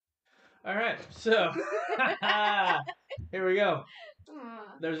All right, so here we go. Aw.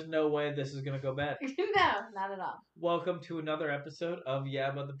 There's no way this is gonna go bad. No, not at all. Welcome to another episode of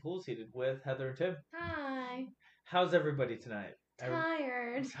Yeah About the Pool Seated with Heather and Tim. Hi. How's everybody tonight?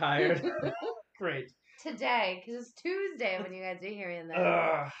 Tired. Tired? Great. Today, because it's Tuesday when you guys are hearing this.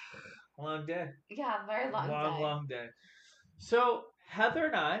 Long day. Yeah, very long day. Long day. So Heather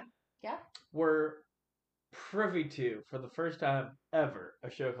and I Yeah. were privy to, for the first time ever,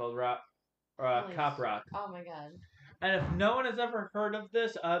 a show called Holy Cop Rock. Oh my god. And if no one has ever heard of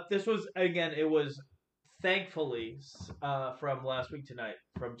this, this was, again, it was thankfully from Last Week Tonight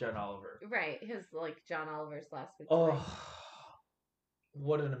from John Oliver. Right. It was like John Oliver's last week. Oh,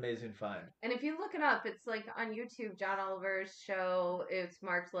 what an amazing find. And if you look it up, it's like on YouTube, John Oliver's show. It's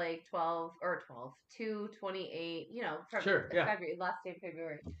marked like 2/28, from Sure, yeah. February, last day of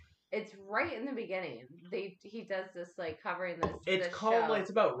February. It's right in the beginning. He does this like covering this. It's this called, show. it's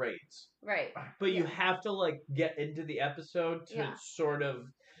about raids. Right. But you have to, like, get into the episode to sort of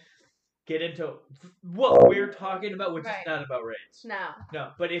get into what we're talking about, which is not about raids.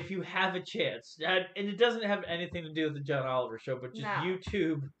 No, but if you have a chance, and it doesn't have anything to do with the John Oliver show, but just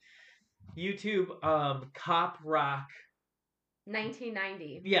YouTube, Cop Rock.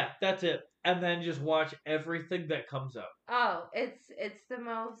 1990. Yeah, that's it. And then just watch everything that comes up. Oh, it's the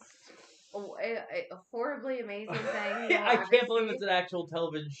most horribly amazing thing. I can't believe it's an actual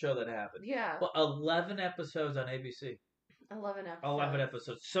television show that happened. Yeah. Well, 11 episodes on ABC. 11 episodes. 11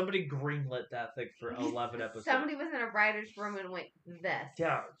 episodes. Somebody greenlit that thing for 11 episodes. Somebody was in a writer's room and went, this.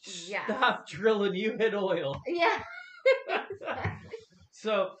 Yeah. Yeah. Stop drilling, you hit oil. Yeah.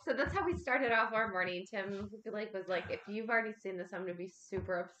 So that's how we started off our morning. Tim was like, if you've already seen this, I'm gonna be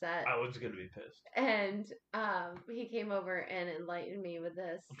super upset. I was gonna be pissed. And he came over and enlightened me with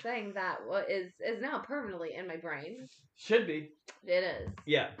this thing that is now permanently in my brain. Should be. It is.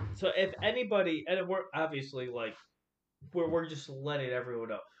 Yeah. So if anybody, and we're obviously like, we're just letting everyone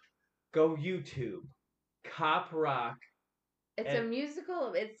know, go YouTube, Cop Rock. It's a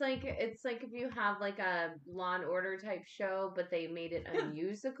musical. It's like if you have like a Law and Order type show, but they made it a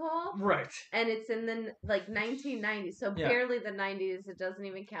musical, right? And it's in the 1990s, so barely the 90s. It doesn't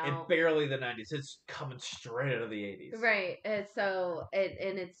even count. And barely the 90s. It's coming straight out of the 80s, right? And so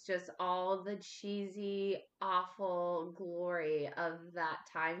it's just all the cheesy, awful glory of that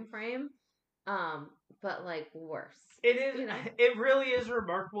time frame, but like worse. It is. It really is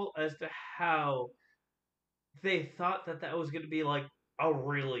remarkable as to how they thought that was going to be like a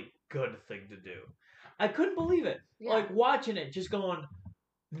really good thing to do. I couldn't believe it. Yeah. Like watching it, just going,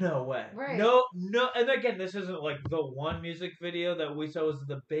 no way. Right. No. And again, this isn't like the one music video that we saw was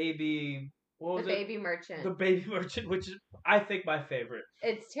the Baby. What was it? Baby Merchant. The Baby Merchant, which is, I think, my favorite.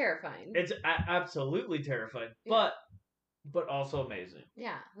 It's terrifying. It's absolutely terrifying, but also amazing.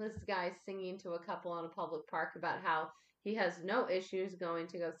 Yeah, this guy singing to a couple in a public park about how he has no issues going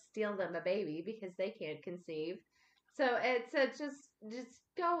to go steal them a baby because they can't conceive. So it's just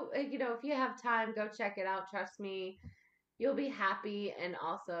go, if you have time, go check it out. Trust me, you'll be happy. And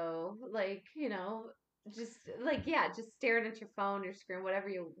also just staring at your phone or screen, whatever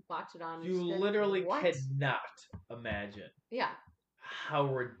you watch it on. You literally cannot imagine. Yeah. How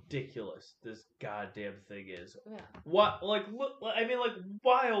ridiculous this goddamn thing is. Yeah. What? Like, look. I mean, like,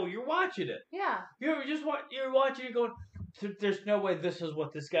 while you're watching it. Yeah. You're watching it going, there's no way this is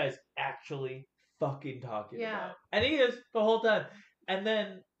what this guy's actually fucking talking about. And he is the whole time. And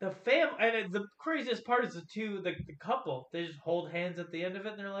then the the craziest part is the couple, they just hold hands at the end of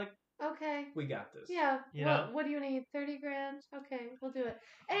it and they're like, okay, we got this. Yeah. What do you need? 30 grand? Okay, we'll do it.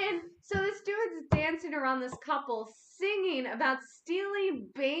 And so this dude's dancing around this couple singing about stealing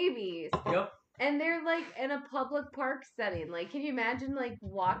babies. Yep. And they're like in a public park setting. Like, can you imagine like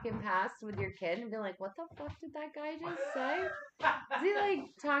walking past with your kid and be like, what the fuck did that guy just say? Is he like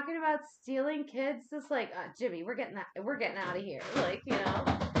talking about stealing kids? Just like, Jimmy, we're getting out of here. Like,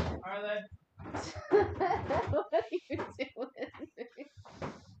 Are they? What are you doing?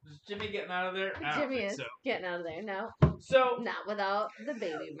 Is Jimmy getting out of there? Jimmy is getting out of there. No. So not without the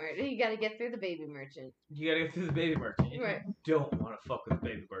Baby Merchant. You got to get through the Baby Merchant. You got to get through the Baby Merchant. Right. You don't want to fuck with the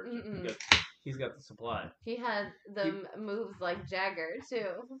Baby Merchant because he's got the supply. He had the moves like Jagger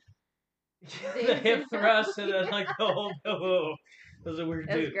too. The hip thrust and then like the whole. That was a weird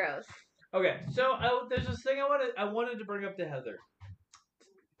dude. That's gross. Okay, so there's this thing I wanted to bring up to Heather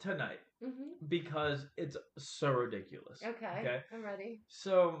tonight because it's so ridiculous. Okay, I'm ready.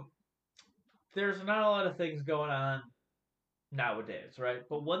 So there's not a lot of things going on nowadays, right?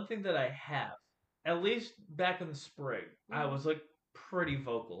 But one thing that I have, at least back in the spring, I was like pretty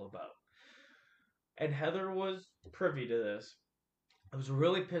vocal about, and Heather was privy to this. I was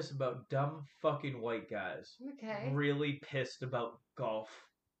really pissed about dumb fucking white guys. Okay. Really pissed about golf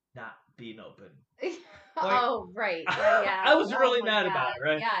not being open. Oh, right. Yeah. I was really my mad God. about it,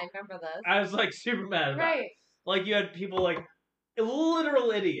 right? Yeah, I remember this. I was like super mad about it. Like you had people like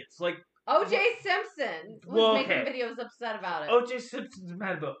literal idiots. Like O.J. Simpson was making videos upset about it. O.J. Simpson's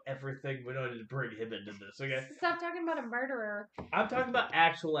mad about everything. We don't need to bring him into this, okay? Stop talking about a murderer. I'm talking about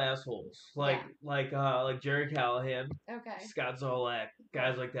actual assholes, like Jerry Callahan, okay, Scott Zolak,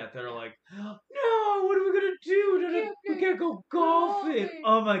 guys like that that are like, no, what are we gonna do? We can't go golfing.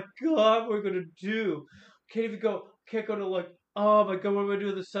 Oh my god, what are we gonna do? Can't go to like, oh my god, what am I gonna do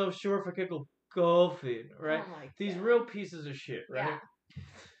in the South Shore if I can't go golfing? Right? Oh These real pieces of shit, right? Yeah.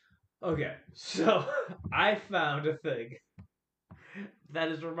 Okay, so I found a thing that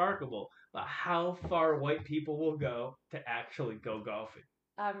is remarkable about how far white people will go to actually go golfing.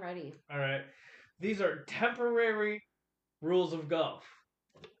 I'm ready. All right. These are temporary rules of golf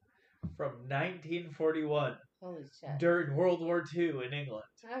from 1941. Holy shit. During World War II in England.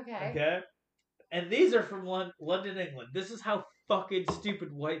 Okay? And these are from London, England. This is how fucking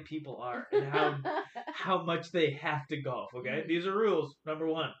stupid white people are and how much they have to golf, okay? These are rules. Number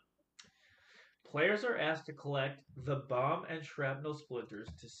 1. Players are asked to collect the bomb and shrapnel splinters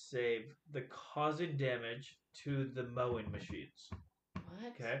to save the causing damage to the mowing machines.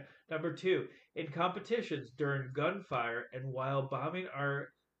 What? Okay. Number 2, in competitions during gunfire and while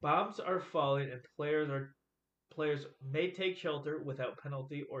bombs are falling and players may take shelter without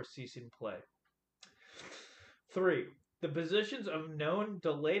penalty or ceasing play. 3, the positions of known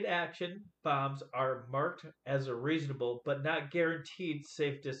delayed action bombs are marked as a reasonable but not guaranteed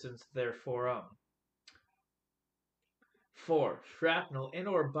safe distance therefrom. 4, shrapnel and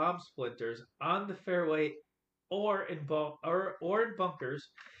or bomb splinters on the fairway or in bunkers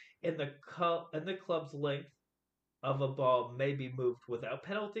in the club's length of a ball may be moved without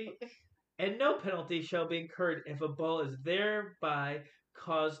penalty, and no penalty shall be incurred if a ball is thereby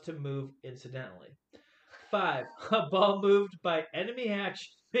caused to move incidentally. 5, a ball moved by enemy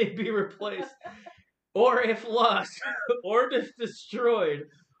action may be replaced, or if lost or if destroyed,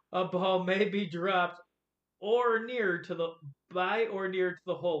 a ball may be dropped or near to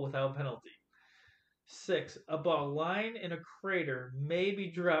the hole without penalty. 6, a ball lying in a crater may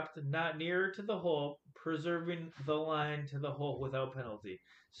be dropped not nearer to the hole, preserving the line to the hole without penalty.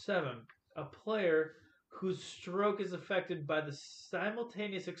 7, a player whose stroke is affected by the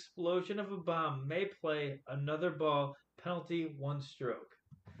simultaneous explosion of a bomb may play another ball, penalty 1 stroke.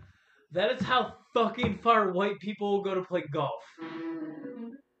 That is how fucking far white people will go to play golf.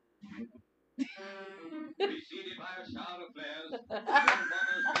 Preceded by a shower of flares,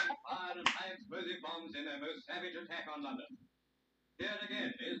 bombers being fired and high explosive bombs in their most savage attack on London. Here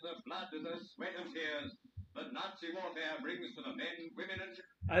again is the blood as a sweat of tears that Nazi warfare brings to the men, women, and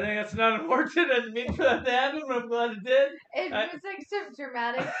children. I think that's not important. I didn't mean for that to happen, but I'm glad it did. It was like some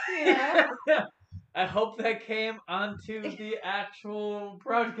dramatic, you know. I hope that came onto the actual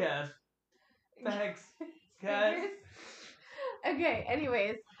broadcast. Thanks, guys. Okay,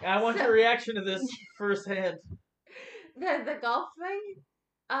 anyways. I want your reaction to this firsthand. The golf thing?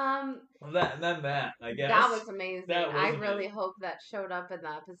 That, I guess. That was amazing. I really hope that showed up in the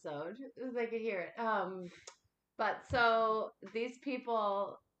episode. They could hear it. But so these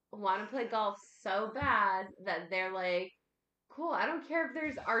people want to play golf so bad that they're like, cool, I don't care if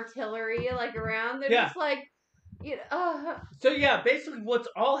there's artillery like around. They're just like, you know, So yeah, basically what's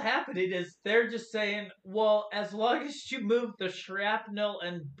all happening is they're just saying, well, as long as you move the shrapnel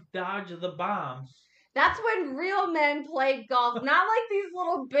and dodge the bombs. That's when real men play golf, not like these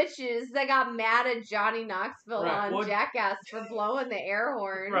little bitches that got mad at Johnny Knoxville on Jackass for blowing the air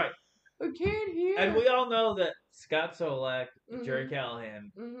horn. Right. I can't hear. And we all know that Scott Solak, Jerry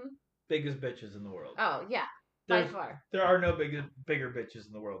Callahan, biggest bitches in the world. Oh yeah, by far. There are no bigger bitches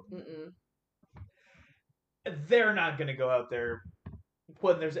in the world. They're not going to go out there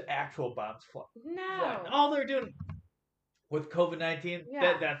when there's actual bombs flying. No. All they're doing with COVID-19,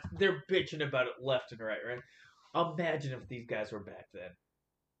 they're bitching about it left and right? Imagine if these guys were back then.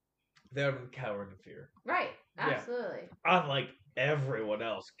 They would have been cowering in fear. Right. Absolutely. Yeah. Unlike everyone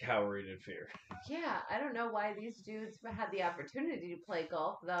else cowering in fear. Yeah. I don't know why these dudes had the opportunity to play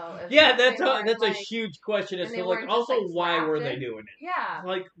golf, though. Yeah, that's a huge question. As to, like, also, why were they doing it? Yeah.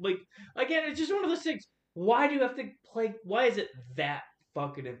 Like, again, it's just one of those things. Why do you have to play? Why is it that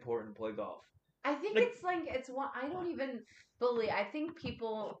fucking important to play golf? I think it's one. I don't even believe. I think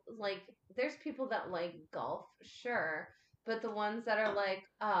people like. There's people that like golf, sure, but the ones that are like,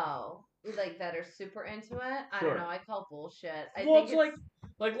 that are super into it. I don't know. I call bullshit. It's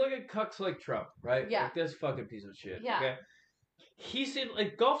like look at cucks like Trump, right? Yeah. Like this fucking piece of shit. Yeah. Okay. he seemed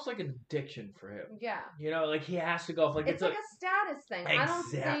like golf's like an addiction for him. Yeah. You know, like he has to golf. Like it's like a status thing.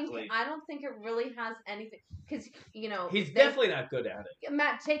 Exactly. I don't think it really has anything because he's definitely not good at it.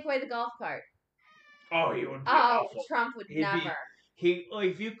 Matt, take away the golf cart. Oh, he would be awful. Trump would never.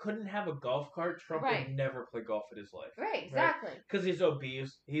 If you couldn't have a golf cart, Trump Right. would never play golf in his life. Right, exactly. Because he's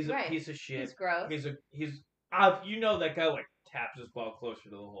obese. He's a piece of shit. He's gross. That guy like taps his ball closer to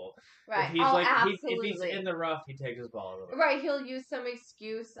the hole. Right. If he's absolutely. if he's in the rough, he takes his ball out of the rough. Right. He'll use some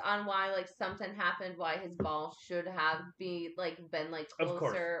excuse on why like something happened, why his ball should have been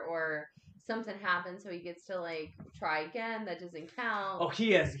closer, or something happened, so he gets to like try again. That doesn't count. Oh,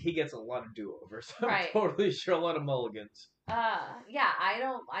 he gets a lot of do-overs. I'm totally sure, a lot of mulligans. Yeah.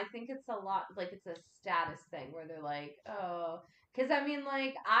 I think it's a lot like it's a status thing where they're like, oh. Because, I mean,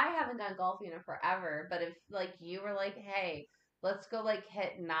 like, I haven't done golfing in forever, but if, like, you were like, hey, let's go, like,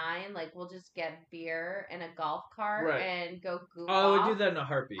 hit 9, like, we'll just get beer and a golf cart and go goof off. I would do that in a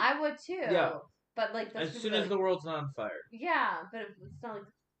heartbeat. I would, too. Yeah. But, like, as soon as the world's not on fire. Yeah, but it's not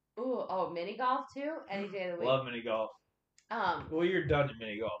like, mini golf, too? Any day of the week. Love mini golf. Well, you're done at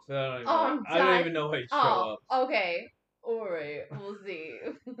mini golf. I don't even know how you show up. Okay. All right. We'll see.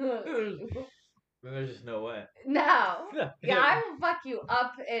 There's just no way. No. Yeah, I will fuck you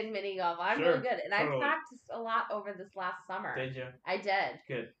up in mini golf. I'm really good. And I practiced a lot over this last summer. Did you? I did.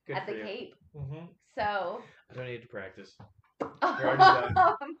 Good at for the you. Cape. Mm-hmm. So. I don't need to practice. You're already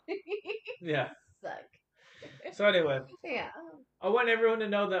done. Yeah. Suck. So anyway. Yeah. I want everyone to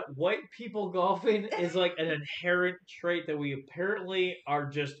know that white people golfing is like an inherent trait that we apparently are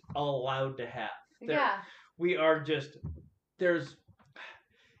just allowed to have. We are just,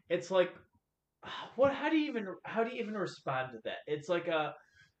 it's like, how do you even respond to that? It's like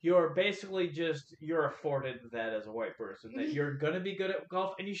you're afforded that as a white person, that you're gonna be good at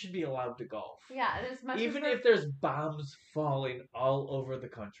golf and you should be allowed to golf. Yeah, and as much even if there's bombs falling all over the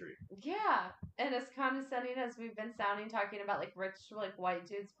country. Yeah, and as condescending as we've been sounding talking about like rich like white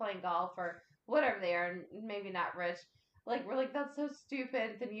dudes playing golf or whatever they are, maybe not rich. Like, we're like, that's so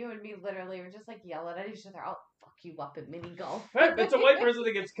stupid. Then you and me literally were just like yelling at each other. I'll fuck you up at mini golf. It's a white person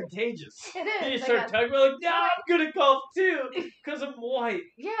that gets contagious. It is. And you start talking about like, no, I'm good at golf too because I'm white.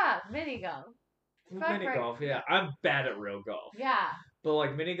 Yeah, mini golf. Mini golf, yeah. I'm bad at real golf. Yeah. But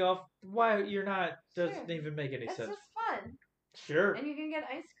like mini golf, why you're not doesn't even make any sense. It's just fun. Sure. And you can get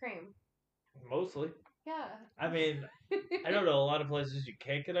ice cream. Mostly. Yeah. I mean, I don't know a lot of places you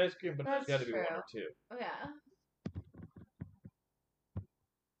can't get ice cream, but there's got to be one or two. Yeah.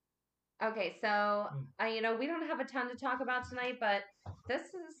 Okay, so, we don't have a ton to talk about tonight, but this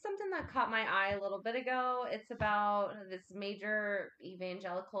is something that caught my eye a little bit ago. It's about this major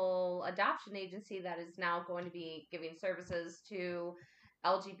evangelical adoption agency that is now going to be giving services to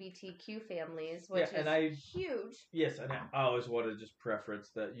LGBTQ families, which is huge. Yes, and I always want to just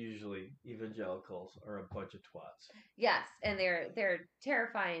preference that usually evangelicals are a bunch of twats. Yes, and they're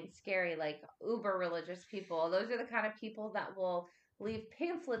terrifying, scary, like uber religious people. Those are the kind of people that will leave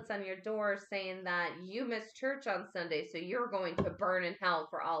pamphlets on your door saying that you missed church on Sunday, so you're going to burn in hell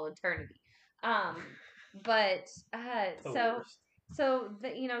for all eternity.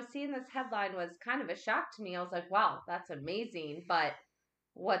 Seeing this headline was kind of a shock to me. I was like, wow, that's amazing, but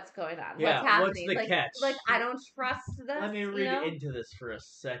what's going on? Yeah, what's happening? What's the catch? Like, I don't trust this. Let me read into this for a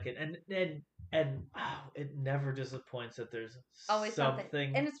second, and it never disappoints that there's always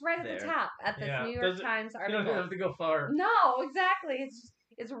something. And it's right at the top at this New York Times article. You don't have to go far. No, exactly.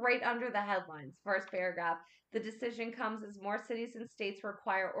 It's right under the headlines. First paragraph. The decision comes as more cities and states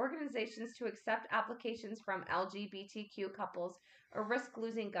require organizations to accept applications from LGBTQ couples or risk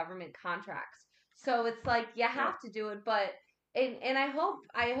losing government contracts. So it's like you have to do it, but and I hope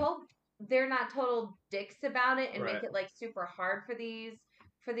they're not total dicks about it and make it like super hard for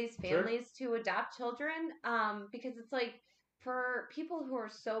these families to adopt children, because it's like for people who are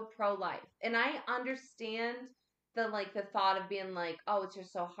so pro-life, and I understand the thought of being like, oh, it's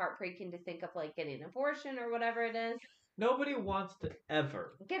just so heartbreaking to think of like getting an abortion or whatever it is. Nobody wants to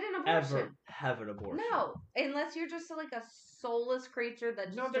ever get an abortion. Ever have an abortion. No, unless you're just like a soulless creature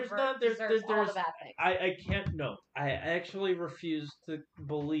that just deserves all the bad things. I can't. No, I actually refuse to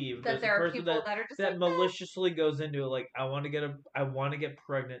believe that there are people that are just that maliciously goes into it. Like, I want to get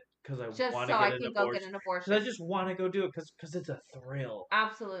pregnant because I want to get an abortion. Just so I can go get an abortion. Because I just want to go do it because it's a thrill.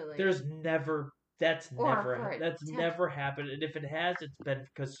 Absolutely. That's never happened, and if it has, it's been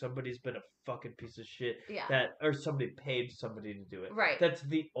because somebody's been a fucking piece of shit. Yeah. Or somebody paid somebody to do it. Right. That's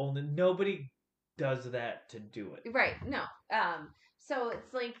the only. Nobody does that to do it. Right. No. So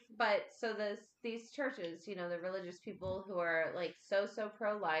it's like, these churches, the religious people who are like so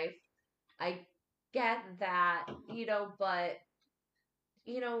pro life, I get that, but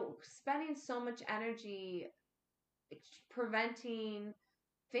spending so much energy preventing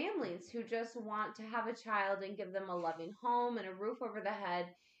families who just want to have a child and give them a loving home and a roof over the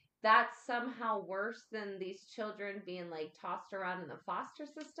head. That's somehow worse than these children being like tossed around in the foster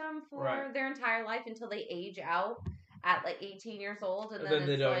system for their entire life until they age out at like 18 years old, and then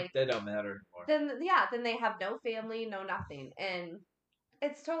they don't matter anymore. Then they have no family, no nothing, and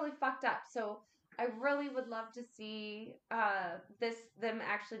it's totally fucked up. So I really would love to see them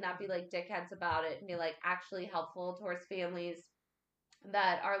actually not be like dickheads about it and be like actually helpful towards families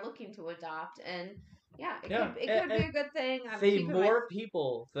that are looking to adopt. And it could be a good thing. The more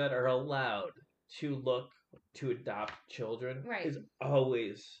people that are allowed to look to adopt children is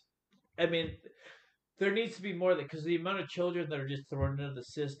always, I mean, there needs to be more of that, because the amount of children that are just thrown into the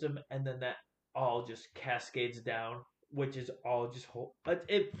system and then that all just cascades down, which is all just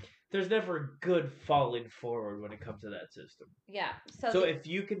there's never a good falling forward when it comes to that system. Yeah. So if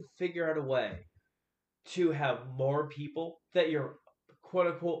you can figure out a way to have more people that you're quote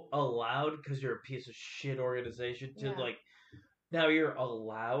unquote allowed, because you're a piece of shit organization, to like now you're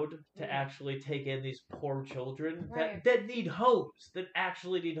allowed to actually take in these poor children that need homes, that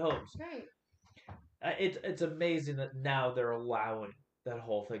actually need homes. Right. It's amazing that now they're allowing that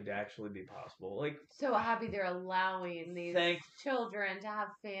whole thing to actually be possible. Like, so happy they're allowing these children to have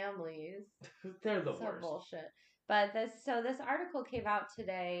families. They're the worst. Bullshit. But this article came out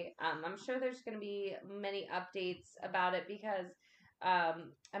today. I'm sure there's going to be many updates about it, because a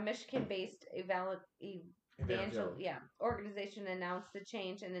Michigan-based organization announced the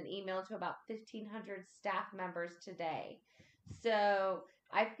change in an email to about 1,500 staff members today. So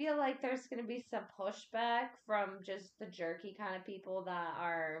I feel like there's going to be some pushback from just the jerky kind of people that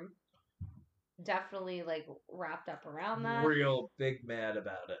are definitely like wrapped up around that. Real big mad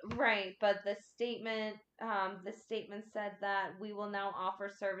about it. Right, but the statement said that we will now offer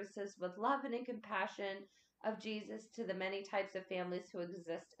services with love and in compassion of Jesus to the many types of families who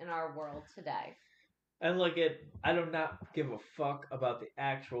exist in our world today. And I do not give a fuck about the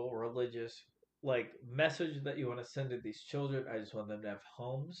actual religious message that you want to send to these children. I just want them to have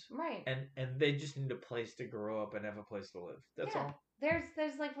homes, right? And they just need a place to grow up and have a place to live. That's all. There's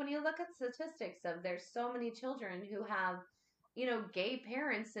when you look at statistics there's so many children who have gay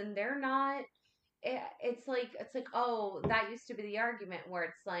parents, and they're not. It's like that used to be the argument where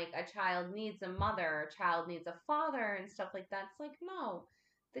it's like a child needs a mother, a child needs a father, and stuff like that. It's like, no,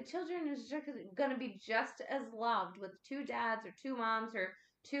 the children is just going to be just as loved with two dads or two moms or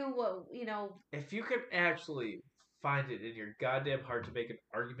two, If you could actually find it in your goddamn heart to make an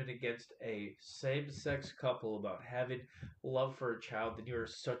argument against a same-sex couple about having love for a child, then you are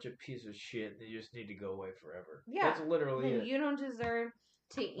such a piece of shit and you just need to go away forever. Yeah. That's literally it. You don't deserve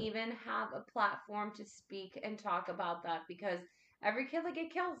to even have a platform to speak and talk about that, because every kid,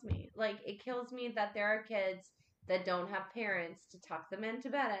 it kills me. It kills me that there are kids that don't have parents to tuck them into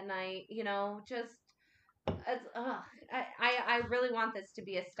bed at night, just... I really want this to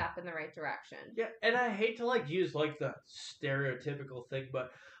be a step in the right direction. Yeah, and I hate to use the stereotypical thing,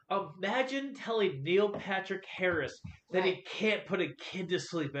 but imagine telling Neil Patrick Harris that he can't put a kid to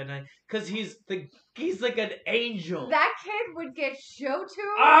sleep at night because he's like an angel. That kid would get show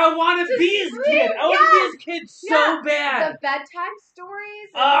tuned. I want to be his kid. I want to be his kid so bad. The bedtime stories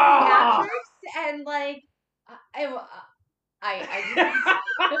and theatrics and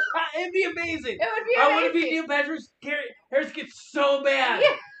it'd be amazing. It would be amazing. I want to be Neil Patrick Harris kid so bad.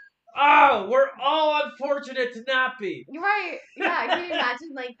 Yeah. We're all unfortunate to not be. Right. Yeah. Can you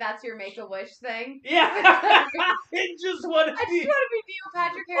imagine that's your Make-A-Wish thing? Yeah. I just want to be Neil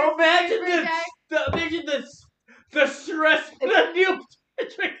Patrick Harris. Imagine the stress that Neil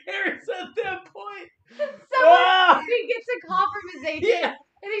Patrick Harris at that point. So he gets a call from his agent. Yeah.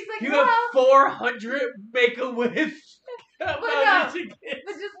 And he's like, you have 400 Make-A-Wish. But just listen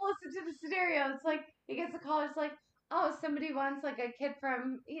to the scenario. It's like he gets a call. It's like, oh, somebody wants a kid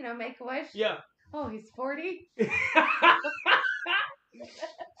from Make-A-Wish. Yeah. Oh, he's 40.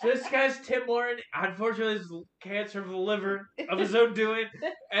 So this guy's Tim Lauren. Unfortunately, has cancer of the liver of his own doing,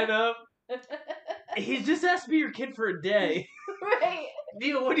 and he's just asked to be your kid for a day. Right.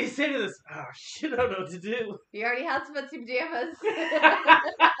 Neil, what do you say to this? Oh shit, I don't know what to do. He already has fancy pajamas. Just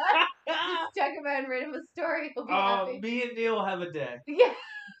check him out and read him a story. He'll be happy. Me and Neil will have a day. Yeah.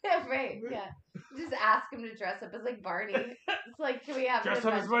 Right. Yeah. Just ask him to dress up as Barney. It's like, can we have dress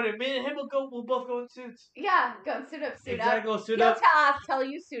up as Barney? Me and him we'll both go in suits. Yeah, go in suit up. Exactly, suit up. He'll tell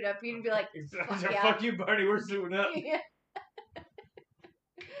you suit up. You'd be like, fuck you, Barney. We're suiting up. Yeah.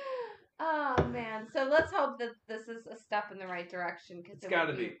 Oh man! So let's hope that this is a step in the right direction, because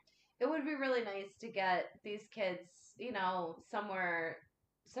it would be really nice to get these kids, somewhere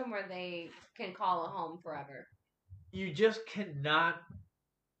somewhere they can call a home forever. You just cannot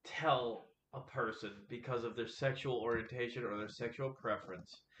tell a person because of their sexual orientation or their sexual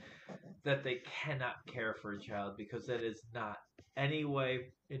preference that they cannot care for a child, because that is not any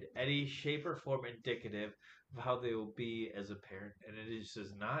way, in any shape or form, indicative of how they will be as a parent. And it just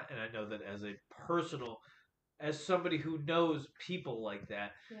is not. And I know that as somebody who knows people like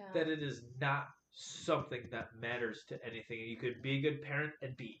that, that it is not something that matters to anything. You could be a good parent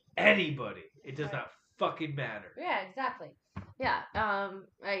and be anybody. It does not fucking matter. Yeah, exactly. Yeah.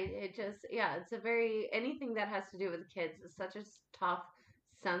 It's a very, anything that has to do with kids is such a tough,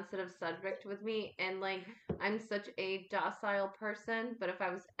 sensitive subject with me. And like, I'm such a docile person, but if I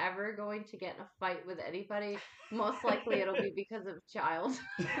was ever going to get in a fight with anybody, most likely it'll be because of a child.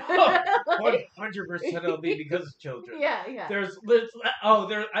 100% it'll be because of children. Yeah.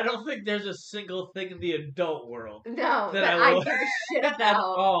 I don't think there's a single thing in the adult world that I give a shit about at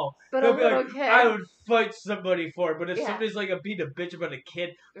all. But a little kid, I would fight somebody for it. But if somebody's like being a bitch about a kid,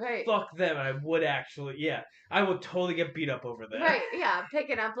 fuck them. I would actually, I would totally get beat up over that. Right, yeah.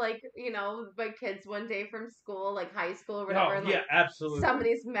 Picking up, like, my kids one day from school, like high school or whatever. Oh, and, absolutely.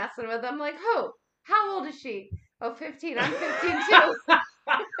 Somebody's messing with them. Like, who? How old is she? Oh, 15. I'm 15 too.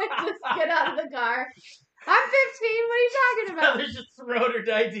 Just get out of the car. I'm 15. What are you talking about? They're just throwing her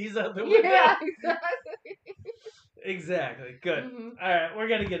IDs out the window. Yeah, exactly. Exactly. Good. Mm-hmm. All right, we're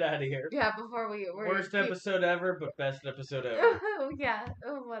gonna get out of here. Yeah, before worst episode ever, but best episode ever. Oh yeah.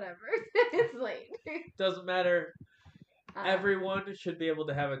 Oh, whatever. It's late. Doesn't matter. Everyone should be able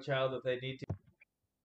to have a child if they need to.